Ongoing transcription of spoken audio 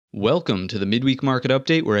Welcome to the midweek market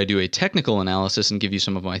update where I do a technical analysis and give you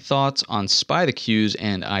some of my thoughts on SPY the Qs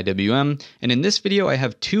and IWM. And in this video, I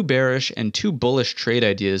have two bearish and two bullish trade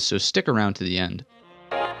ideas, so stick around to the end.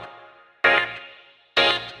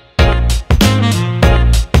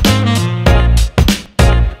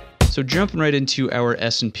 So jumping right into our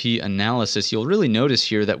S&P analysis, you'll really notice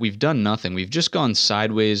here that we've done nothing. We've just gone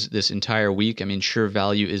sideways this entire week. I mean, sure,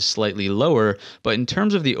 value is slightly lower, but in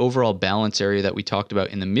terms of the overall balance area that we talked about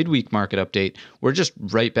in the midweek market update, we're just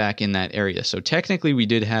right back in that area. So technically, we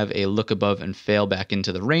did have a look above and fail back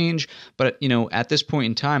into the range, but at this point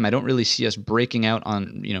in time, I don't really see us breaking out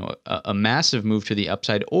on a massive move to the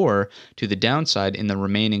upside or to the downside in the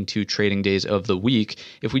remaining two trading days of the week.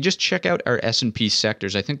 If we just check out our S&P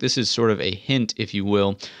sectors, I think this is sort of a hint, if you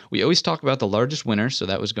will. We always talk about the largest winner, so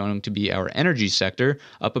that was going to be our energy sector,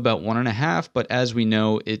 up about 1.5, but as we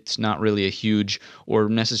know, it's not really a huge or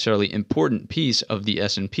necessarily important piece of the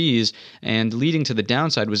S&Ps, and leading to the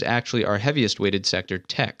downside was actually our heaviest weighted sector,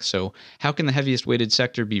 tech. So how can the heaviest weighted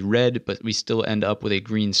sector be red, but we still end up with a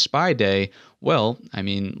green SPY day? Well, I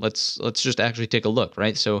mean, let's just actually take a look,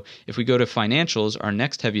 right? So if we go to financials, our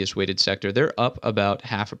next heaviest weighted sector, they're up about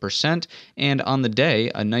 0.5%, and on the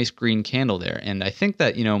day, a nice green candle there. And I think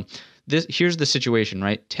that, here's the situation,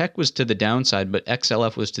 right? Tech was to the downside, but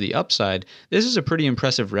XLF was to the upside. This is a pretty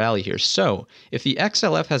impressive rally here. So if the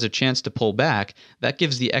XLF has a chance to pull back, that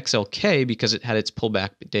gives the XLK, because it had its pullback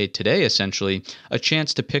day today, essentially, a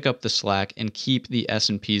chance to pick up the slack and keep the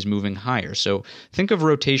S&Ps moving higher. So think of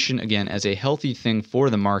rotation, again, as a healthy thing for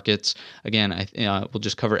the markets. Again, we'll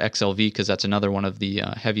just cover XLV because that's another one of the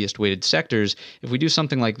heaviest weighted sectors. If we do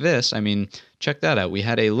something like this, I mean, check that out. We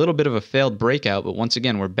had a little bit of a failed breakout, but once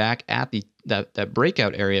again, we're back at that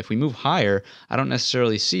breakout area. If we move higher, I don't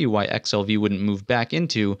necessarily see why XLV wouldn't move back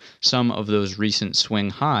into some of those recent swing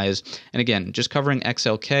highs. And again, just covering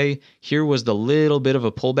XLK, here was the little bit of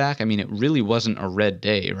a pullback. I mean, it really wasn't a red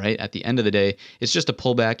day, right? At the end of the day, it's just a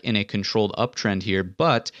pullback in a controlled uptrend here.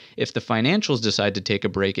 But if the financials decide to take a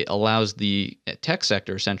break, it allows the tech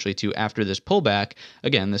sector essentially to, after this pullback,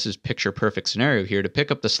 again, this is picture perfect scenario here, to pick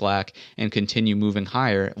up the slack and continue moving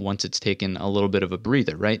higher once it's taken a little bit of a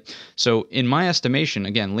breather, right? So in my estimation,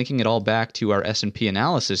 again, linking it all back to our S&P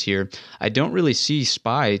analysis here, I don't really see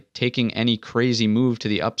SPY taking any crazy move to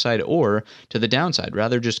the upside or to the downside,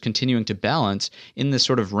 rather just continuing to balance in this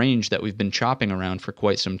sort of range that we've been chopping around for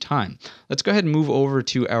quite some time. Let's go ahead and move over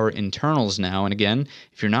to our internals now. And again,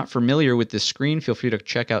 if you're not familiar with this screen, feel free to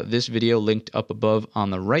check out this video linked up above on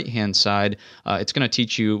the right-hand side. It's going to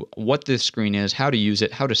teach you what this screen is, how to use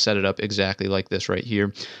it, how to set it up exactly like this right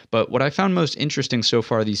here. But what I found most interesting so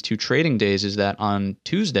far these two trading days is that on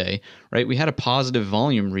Tuesday, right, we had a positive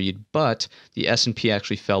volume read, but the S&P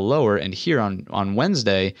actually fell lower. And here on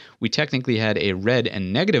Wednesday, we technically had a red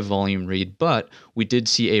and negative volume read, but we did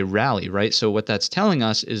see a rally, right? So what that's telling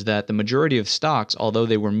us is that the majority of stocks, although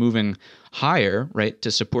they were moving higher, right, to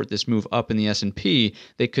support this move up in the S&P,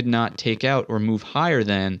 they could not take out or move higher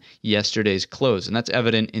than yesterday's close. And that's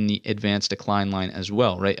evident in the advanced decline line as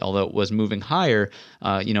well, right? Although it was moving higher,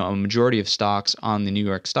 a majority of stocks on the New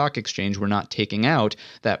York Stock Exchange were not taking out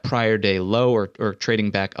that prior day low or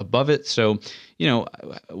trading back above it. So,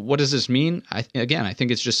 what does this mean? I think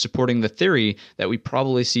it's just supporting the theory that we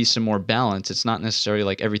probably see some more balance. It's not necessarily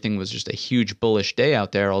like everything was just a huge bullish day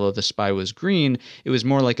out there, although the SPY was green. It was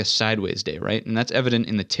more like a sideways day, right? And that's evident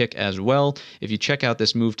in the tick as well. If you check out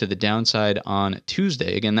this move to the downside on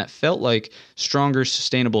Tuesday, again, that felt like stronger,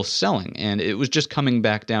 sustainable selling, and it was just coming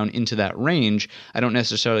back down into that range. I don't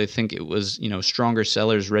necessarily think it was, stronger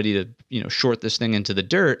sellers ready to, short this thing into the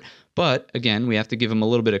dirt. But again, we have to give them a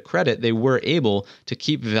little bit of credit. They were able to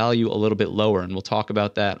keep value a little bit lower, and we'll talk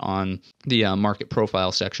about that on the market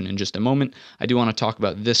profile section in just a moment. I do want to talk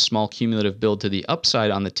about this small cumulative build to the upside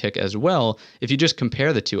on the tick as well. If you just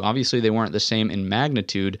compare the two, obviously they weren't the same in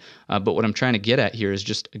magnitude, but what I'm trying to get at here is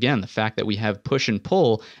just, again, the fact that we have push and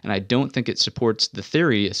pull, and I don't think it supports the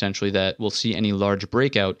theory, essentially, that we'll see any large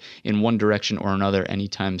breakout in one direction or another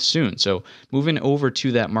anytime soon. So moving over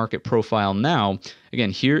to that market profile now,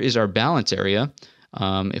 again, here is our balance area.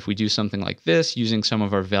 If we do something like this, using some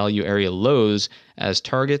of our value area lows as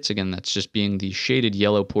targets, again, that's just being the shaded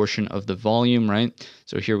yellow portion of the volume, right?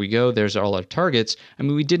 So here we go. There's all our targets. I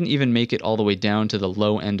mean, we didn't even make it all the way down to the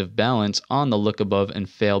low end of balance on the look above and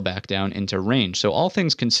fail back down into range. So all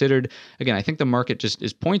things considered, again, I think the market just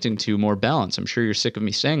is pointing to more balance. I'm sure you're sick of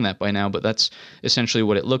me saying that by now, but that's essentially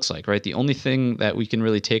what it looks like, right? The only thing that we can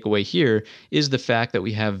really take away here is the fact that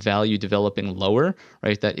we have value developing lower,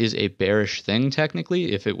 right? That is a bearish thing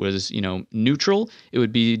technically. If it was, neutral, it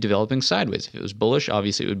would be developing sideways. If it was bullish, bullish.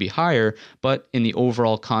 Obviously, it would be higher, but in the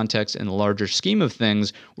overall context and the larger scheme of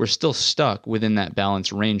things, we're still stuck within that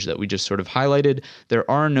balance range that we just sort of highlighted. There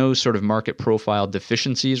are no sort of market profile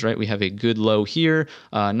deficiencies, right? We have a good low here,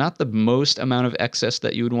 not the most amount of excess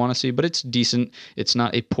that you would want to see, but it's decent. It's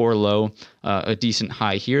not a poor low, a decent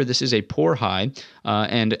high here. This is a poor high.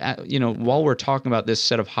 While we're talking about this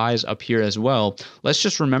set of highs up here as well, let's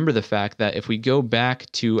just remember the fact that if we go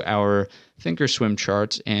back to our Thinkorswim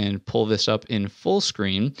charts and pull this up in full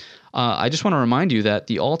screen, I just want to remind you that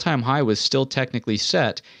the all-time high was still technically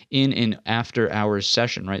set in an after-hours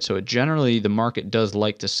session, right? So generally, the market does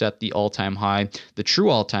like to set the all-time high, the true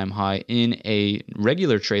all-time high, in a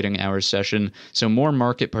regular trading hours session, so more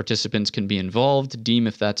market participants can be involved, deem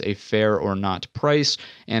if that's a fair or not price,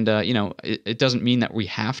 and it doesn't mean that we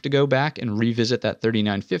have to go back and revisit that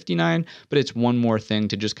 39.59, but it's one more thing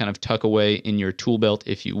to just kind of tuck away in your tool belt,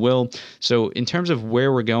 if you will. So in terms of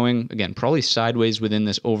where we're going, again, probably sideways within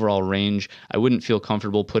this overall range. I wouldn't feel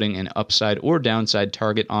comfortable putting an upside or downside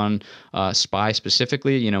target on SPY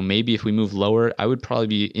specifically. Maybe if we move lower, I would probably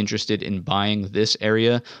be interested in buying this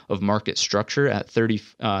area of market structure at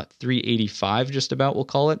 385, just about, we'll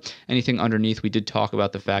call it. Anything underneath, we did talk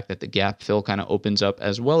about the fact that the gap fill kind of opens up,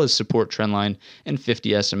 as well as support trend line and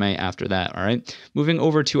 50 SMA after that. All right. Moving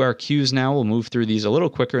over to our Qs now, we'll move through these a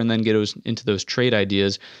little quicker and then get into those trade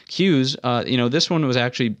ideas. Qs, this one was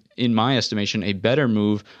actually, in my estimation, a better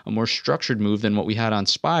move, a more structured move than what we had on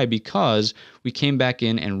SPY, because we came back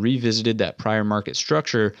in and revisited that prior market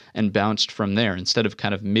structure and bounced from there instead of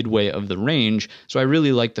kind of midway of the range. So I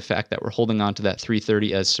really like the fact that we're holding on to that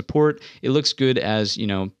 330 as support. It looks good as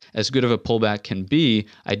good of a pullback can be.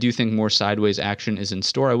 I do think more sideways action is in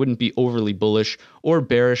store. I wouldn't be overly bullish or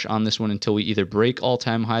bearish on this one until we either break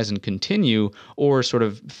all-time highs and continue, or sort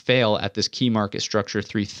of fail at this key market structure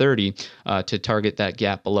 330 to target that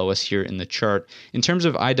gap below us here in the chart. In terms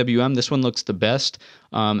of IWM, this one looks the best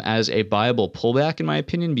as a buyable pullback, in my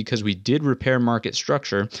opinion, because we did repair market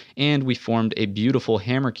structure and we formed a beautiful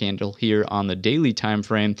hammer candle here on the daily time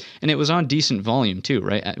frame, and it was on decent volume too,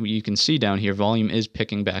 right? You can see down here volume is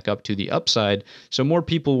picking back up to the upside, so more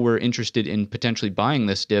people were interested in potentially buying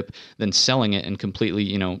this dip than selling it and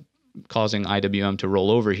completely causing IWM to roll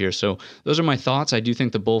over here. So those are my thoughts. I do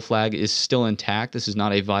think the bull flag is still intact. This is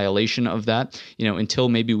not a violation of that. Until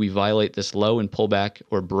maybe we violate this low and pull back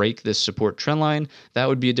or break this support trend line, that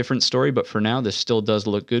would be a different story. But for now, this still does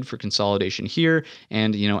look good for consolidation here.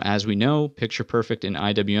 And, as we know, picture perfect in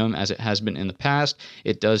IWM, as it has been in the past,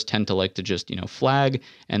 it does tend to like to just, flag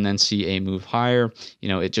and then see a move higher.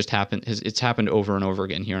 It just happened. It's happened over and over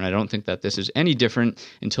again here. And I don't think that this is any different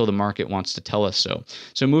until the market wants to tell us so.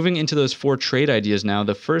 So moving into those 4 trade ideas now,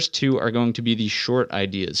 the first 2 are going to be the short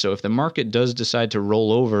ideas. So if the market does decide to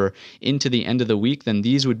roll over into the end of the week, then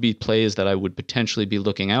these would be plays that I would potentially be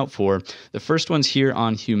looking out for. The first one's here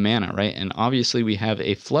on Humana, right? And obviously we have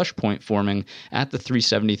a flush point forming at the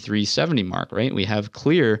 370 mark, right? We have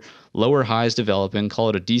clear lower highs developing, call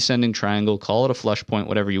it a descending triangle, call it a flush point,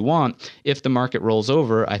 whatever you want. If the market rolls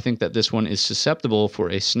over, I think that this one is susceptible for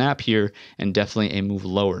a snap here and definitely a move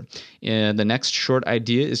lower. The next short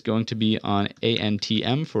idea is going to be on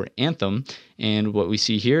ANTM for Anthem. And what we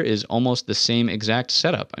see here is almost the same exact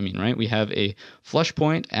setup. Right? We have a flush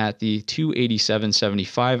point at the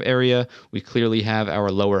 287.75 area. We clearly have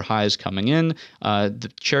our lower highs coming in.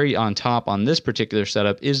 The cherry on top on this particular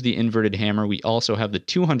setup is the inverted hammer. We also have the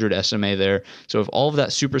 200 SMA there. So if all of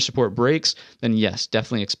that super support breaks, then yes,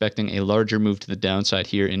 definitely expecting a larger move to the downside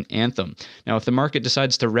here in Anthem. Now, if the market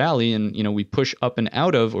decides to rally and we push up and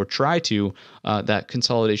out of, or try to, that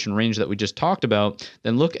consolidation range that we just talked about,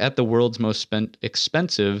 then look at the world's most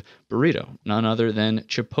expensive burrito, none other than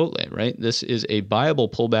Chipotle, right? This is a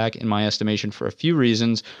buyable pullback in my estimation for a few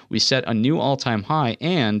reasons. We set a new all-time high,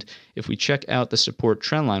 and if we check out the support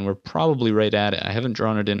trend line, we're probably right at it. I haven't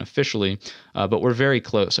drawn it in officially, but we're very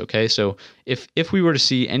close, okay? So if we were to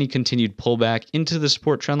see any continued pullback into the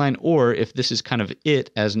support trend line, or if this is kind of it,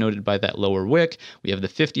 as noted by that lower wick, we have the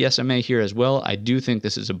 50 SMA here as well. I do think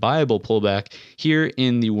this is a buyable pullback here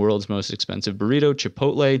in the world's most expensive burrito,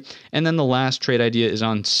 Chipotle. And then the last trade idea is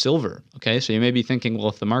on silver, okay? So you may be thinking, well,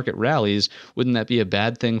 if the market rallies, wouldn't that be a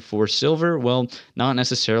bad thing for silver? Well, not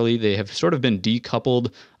necessarily. They have sort of been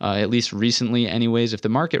decoupled, at least recently anyways. If the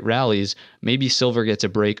market rallies, maybe silver gets a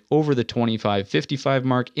break over the 25.55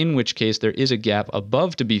 mark, in which case there is a gap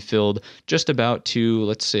above to be filled, just about to,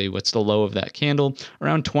 let's say, what's the low of that candle?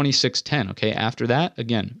 Around 26.10, okay? After that,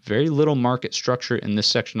 again, very little market structure in this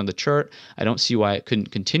section of the chart. I don't see why it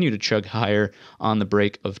couldn't continue to chug higher on the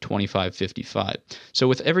break of 25.55. So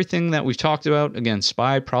with everything everything that we've talked about, again,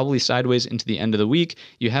 SPY probably sideways into the end of the week.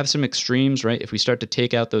 You have some extremes, right? If we start to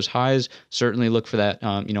take out those highs, certainly look for that,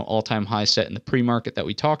 all-time high set in the pre-market that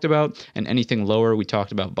we talked about, and anything lower, we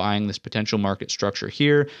talked about buying this potential market structure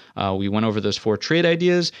here. We went over those 4 trade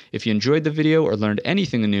ideas. If you enjoyed the video or learned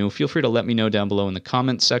anything new, feel free to let me know down below in the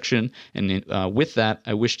comments section. And with that,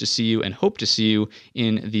 I wish to see you and hope to see you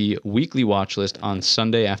in the weekly watch list on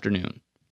Sunday afternoon.